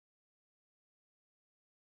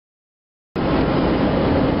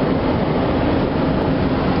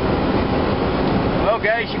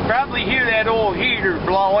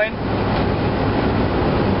blowing.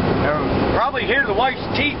 Probably hear the wife's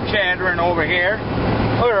teeth chattering over here.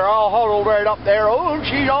 Look at her all huddled right up there. Oh,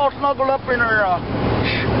 she's all snuggled up in her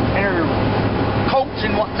coats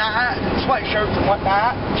and whatnot, and sweatshirts and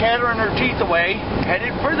whatnot, chattering her teeth away,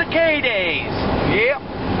 headed for the K-Days. Yep,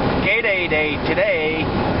 K-Day day today.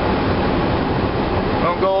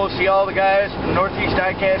 We're going to go see all the guys from the Northeast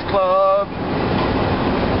Diecast Club.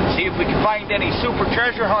 See if we can find any super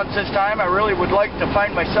treasure hunts this time. I really would like to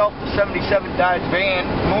find myself the 77 Dodge van,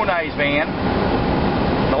 Moon Eyes van.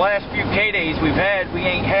 The last few K-Days we've had, we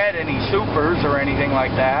ain't had any supers or anything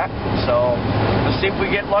like that. So, let's see if we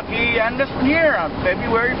get lucky on this one here on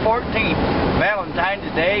February 14th. Valentine's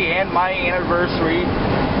Day and my anniversary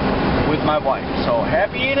with my wife. So,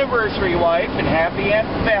 happy anniversary, wife, and happy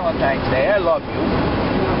Valentine's Day. I love you.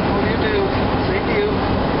 Oh, you do. Same to you.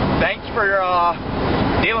 Thanks for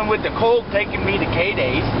dealing with the cold taking me to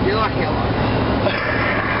K-Days. You're lucky.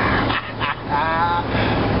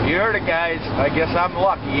 You heard it, guys. I guess I'm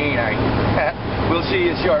lucky, ain't I? We'll see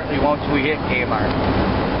you shortly once we hit Kmart.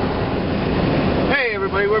 Hey,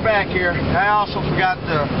 everybody, we're back here. I also forgot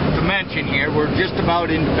to mention here, we're just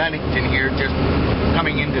about into Bennington here, just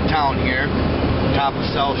coming into town here, top of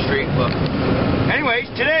South Street. But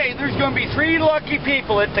anyways, today there's going to be 3 lucky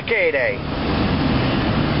people at the K-Day.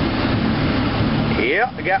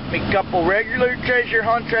 Yeah, I got me a couple regular treasure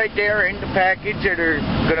hunts right there in the package that are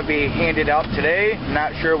going to be handed out today.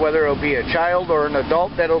 Not sure whether it'll be a child or an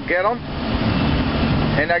adult that'll get them.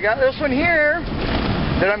 And I got this one here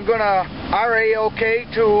that I'm going to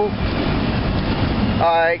RAOK to.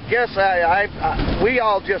 I guess we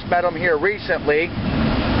all just met him here recently,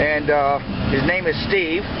 and his name is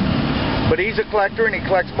Steve. But he's a collector and he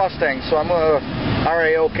collects Mustangs, so I'm going to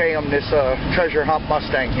RAOK him this treasure hunt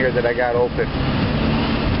Mustang here that I got open.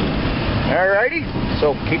 Alrighty,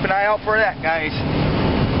 so keep an eye out for that, guys.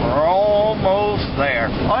 We're almost there.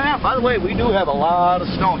 Oh yeah, by the way, we do have a lot of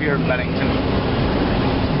snow here in Bennington.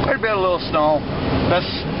 Quite a bit of little snow.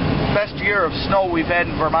 Best year of snow we've had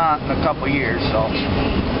in Vermont in a couple of years, so.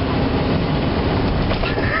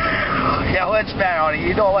 Yeah, let's bet on it.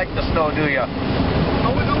 You don't like the snow, do you?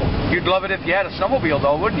 No, we don't. You'd love it if you had a snowmobile,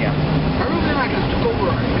 though, wouldn't you? I really like this to go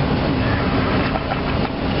right.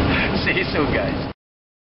 See you soon, guys.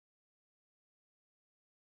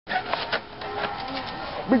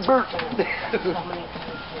 Big bird.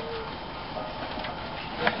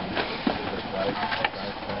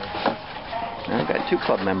 I've got 2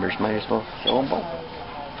 club members. Might as well show them both.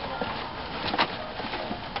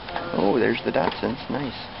 Oh, there's the Datsuns.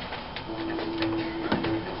 Nice.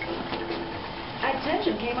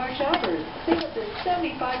 Attention Kmart shoppers. Save up to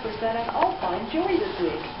 75% on all fine jewelry this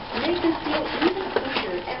week. Make this deal even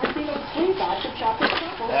sweeter and receive a free box of chocolate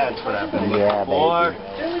truffles. That's what I've been Yeah, for.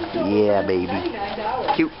 baby. Yeah, baby.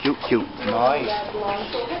 Cute, cute, cute. Nice.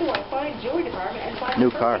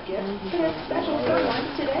 New car.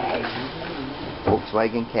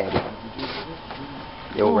 Volkswagen Caddy.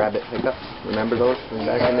 The old rabbit pickups. Remember those from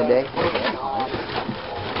back in the day?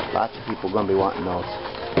 Lots of people going to be wanting those.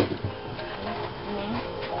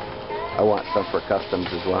 I want some for customs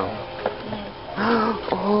as well.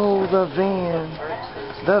 Oh, the van.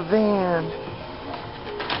 The van.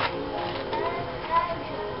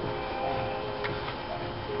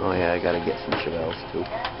 Oh yeah, I gotta get some Chevelles too.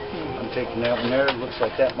 I'm taking that one there. It looks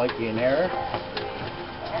like that might be an error.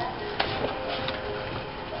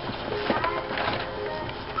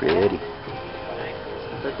 Pretty.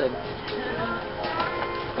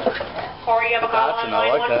 Corey, you have a call on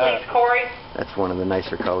line 1, please, Corey. That's one of the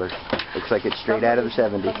nicer colors. Looks like it's straight out of the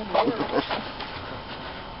 70s.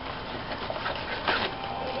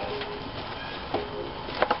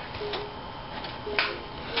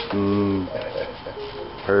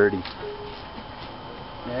 Purdy.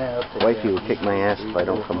 Yeah, Wifey will kick my ass if I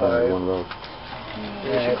don't come home with one of those.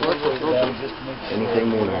 Yeah, Anything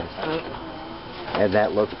Moon Eyes. And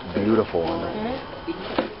that looks beautiful on it.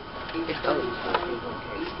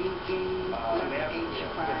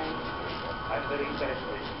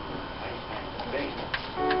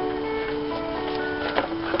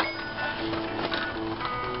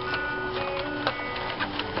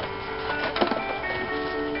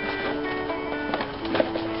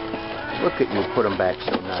 Look at you, put them back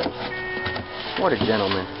so nice. What a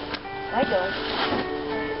gentleman. I don't.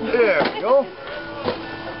 There we go.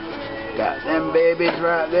 Got them babies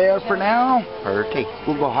right there for now. Pretty.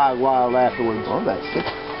 We'll go hog wild afterwards. Oh, that's 6.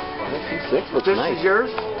 6 looks This nice. is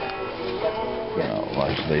yours? Yeah,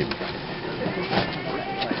 large baby.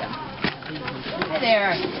 Hi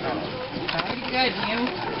there. Pretty good, you?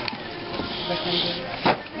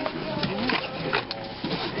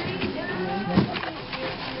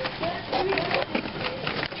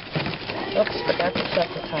 Oops, forgot to set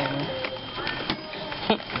the timer.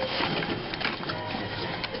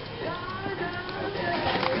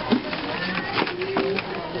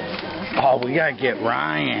 Oh, we gotta get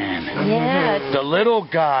Ryan. Yeah. The little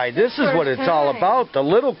guy. This is what it's all about. The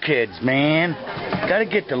little kids, man. Gotta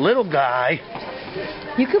get the little guy.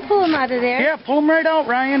 You could pull him out of there. Yeah, pull them right out,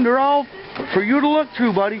 Ryan. They're all for you to look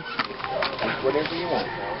through, buddy. Whatever you want.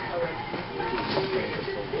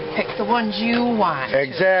 Pick the ones you want.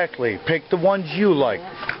 Exactly. Pick the ones you like.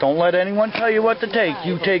 Don't let anyone tell you what to take.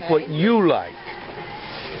 You take what you like.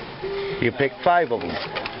 You pick 5 of them.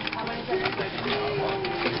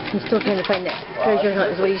 I'm still trying to find that treasure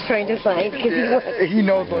hunt is what he's trying to find. He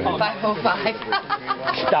knows what. 505.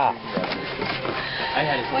 Stop.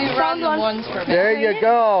 We run the ones for There you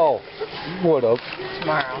go. He would have.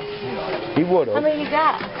 tomorrow. He would How have. many you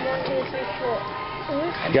got? 1, 2, 3, 4.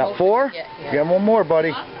 I'm Got hoping 4? to get here. Got one more,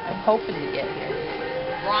 buddy. I'm hoping to get here.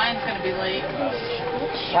 Ryan's gonna be late.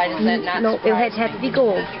 Why does that not No, it surprise has to me? be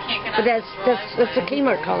gold. But that's a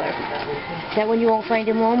Kmart color. That one you won't find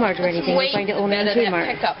in Walmart or anything. You'll find it only in Better than Kmart.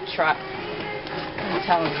 that pickup truck. I'm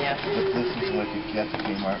telling you. This is what you get at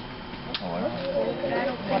Kmart.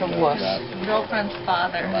 What a wuss. Girlfriend's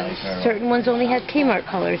father. Certain ones only have Kmart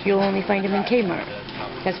colors. You'll only find them in Kmart.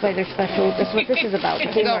 That's why they're special. That's what this is about.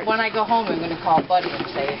 Kmart. When I go home, I'm going to call Buddy and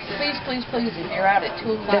say, please, please, please, if you're out at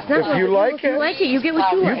 2 o'clock. That's not If what you like it, you get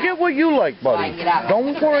what you you like. get what you like, buddy.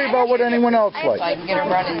 Don't worry about what anyone else So I likes. can get a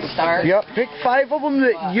running start. Yep, pick 5 of them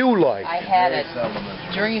that you like. I had a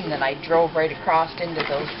dream that I drove right across into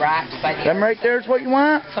those rocks by the Them right there is what you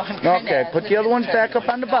want? So I'm kinda Okay, put the other ones back up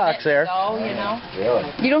on the box there. So, you know.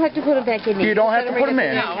 You don't have to put them back in. You don't have to put them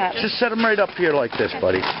in. No. Just set them right up here like this,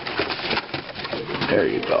 buddy. There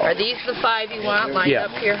you go. Are these the 5 you want lined Yeah.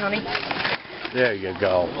 up here, honey? There you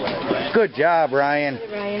go. Good job, Ryan.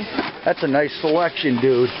 Ryan. That's a nice selection,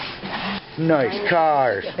 dude. Nice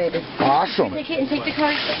cars. Awesome. Take it and take the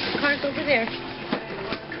cars over there.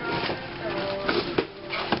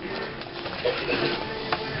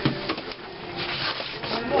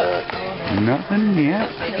 Nothing yet.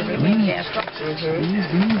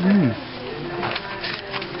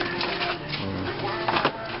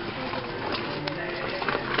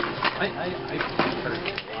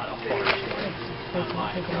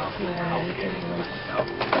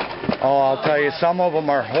 Oh, I'll tell you, some of them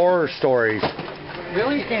are horror stories.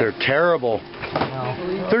 Really? They're terrible.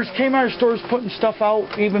 There's Kmart stores putting stuff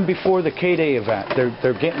out even before the K-Day event.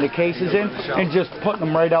 They're getting the cases in and just putting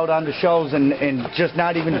them right out on the shelves and just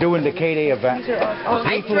not even doing the K-Day event.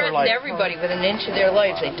 I threatened everybody with an inch of their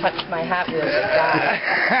lives. They touched my Hot Wheels and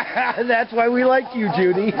died. That's why we like you,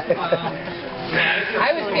 Judy.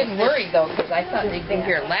 I was getting worried, though, because I thought they'd be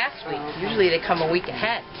here last week. Usually they come a week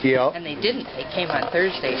ahead. Yep. And they didn't. They came on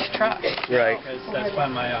Thursday's truck. Right. That's why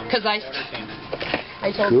my Because I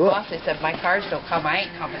told Cool. the boss, I said, my cars don't come, I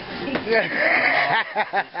ain't coming.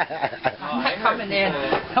 I'm not coming in.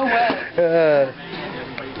 No way.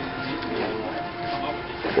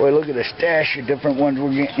 Boy, look at the stash of different ones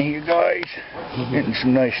we're getting here, guys. Getting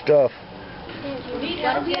some nice stuff. Need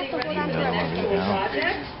help getting ready for the next school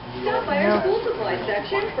project? Stop by our school supply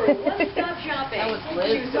section for one-stop shopping. That was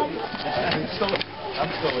Liz.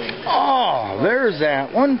 Oh, there's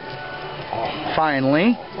that one.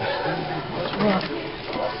 Finally.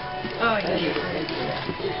 Oh, yeah.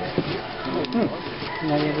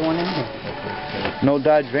 No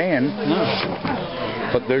Dodge van.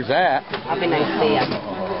 But there's that. I'll be nice to you.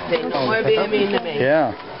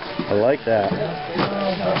 Yeah. I like that.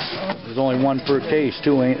 There's only one per case,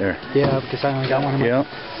 too, ain't there? Yeah, because I only got one of my... Yeah.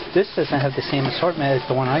 This doesn't have the same assortment as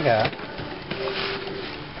the one I got.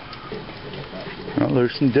 Well,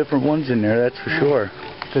 there's some different ones in there, that's for sure.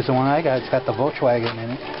 Because the one I got, it's got the Volkswagen in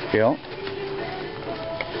it. Yeah.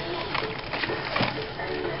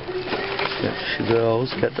 Got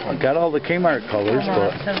Chevelle's, got all the Kmart colors,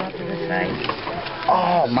 but...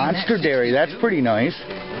 Oh, Monster Dairy, that's pretty nice.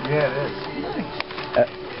 Yeah, it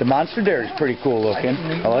is. The Monster Dairy's pretty cool looking.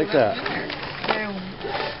 I like that.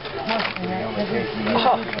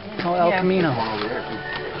 Oh, El Camino.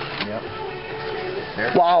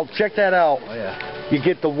 Wow, check that out. Oh, yeah. You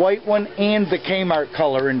get the white one and the Kmart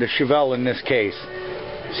color in the Chevelle in this case.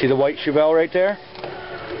 See the white Chevelle right there?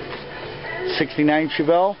 69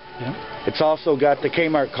 Chevelle. Yeah. It's also got the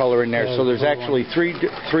Kmart color in there, so there's actually three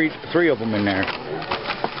of them in there.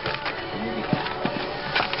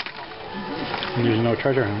 And there's no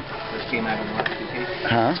treasure hunt.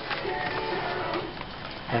 Huh?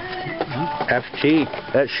 FT.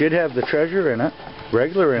 That should have the treasure in it.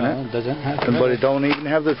 Regular in No, it. it doesn't have But it don't even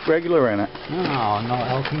have the regular in it. No, no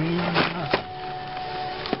El Camino.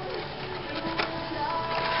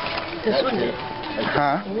 This one did.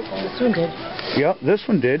 Huh? This one did. Yep, this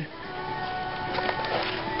one did.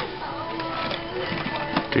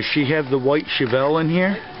 Does she have the white Chevelle in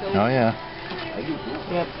here? Oh yeah.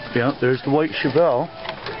 Yep. Yep, there's the white Chevelle.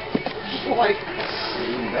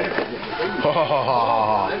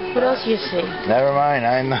 What else you see? Never mind,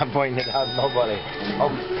 I'm not pointing it out to nobody. Oh.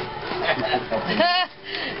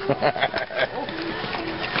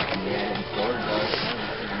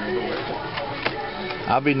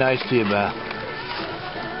 I'll be nice to you, Beth.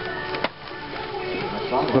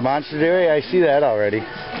 The Monster Dairy, I see that already.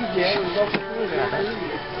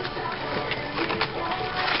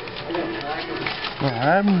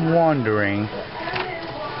 I'm wondering.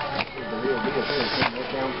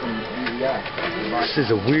 This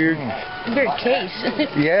is a weird. Weird case.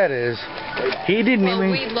 Yeah, it is. He didn't Well,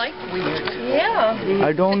 even. we like weird. Yeah.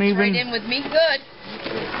 I don't Fits even. right in with me good.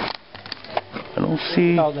 I don't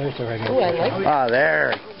see. Oh, there's the regular. Oh, I like that. Ah,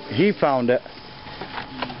 there. He found it.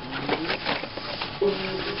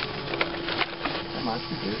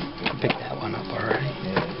 I picked that one up already.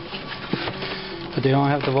 But they don't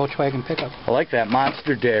have the Volkswagen pickup. I like that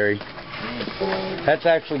Monster Dairy. That's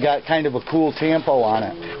actually got kind of a cool tempo on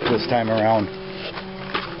it this time around.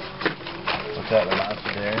 What's that, the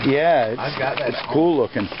Monster Dairy? Yeah, it's, I've got that. it's cool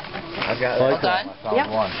looking. I've got Like that. that. I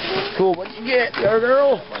found one. Cool. What'd you get there,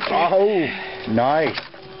 girl? Oh, nice.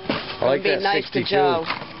 I like Be that nice 62. to Joe.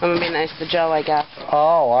 I'm gonna be nice to Joe, I guess.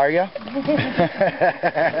 Oh, are you?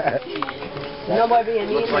 Nobody being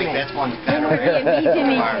Looks like that's one.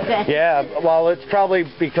 Yeah, well, it's probably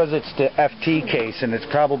because it's the FT case, and it's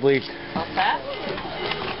probably. What's that?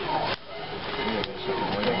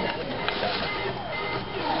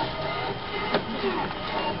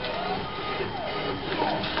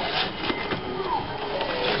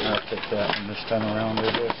 I'll take that one this time around.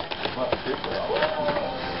 It is.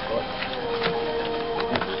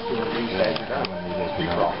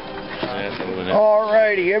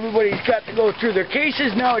 Alrighty, everybody's got to go through their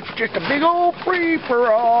cases. Now it's just a big old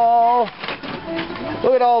free-for-all.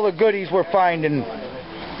 Look at all the goodies we're finding.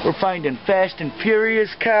 We're finding Fast and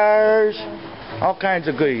Furious cars. All kinds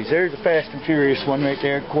of goodies. There's a Fast and Furious one right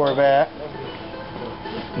there, Corvette.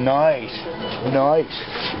 Nice. Nice.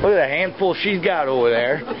 Look at the handful she's got over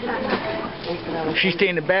there. She's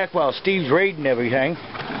standing back while Steve's raiding everything.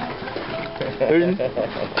 There's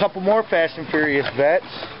a couple more Fast and Furious vets.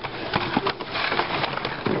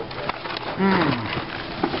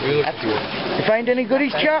 You find any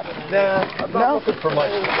goodies, Chuck? Nah, I'm not looking for much.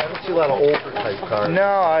 I don't see a lot of older type cars.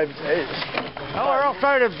 No, we're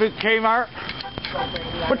outside of the Kmart.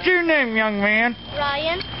 What's your name, young man?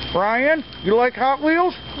 Ryan. Ryan? You like Hot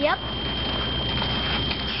Wheels? Yep.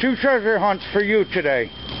 2 treasure hunts for you today.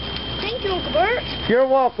 Thank you, Uncle Bert. You're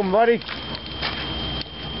welcome, buddy.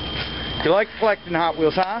 You like collecting Hot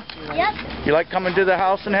Wheels, huh? Yep. You like coming to the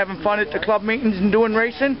house and having fun at the club meetings and doing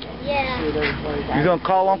racing? Yeah. You gonna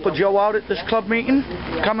call Uncle Joe out at this club meeting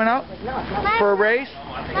coming up for a race?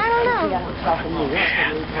 I don't know.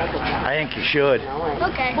 I think you should.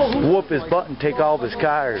 Okay. Whoop his butt and take all of his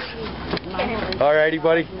cars. Alrighty,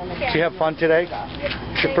 buddy. Did you have fun today?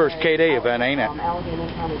 It's your first K-Day event, ain't it?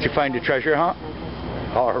 Did you find a treasure hunt?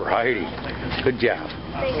 Alrighty. Good job.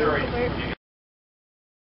 Thank you, Uncle Bert.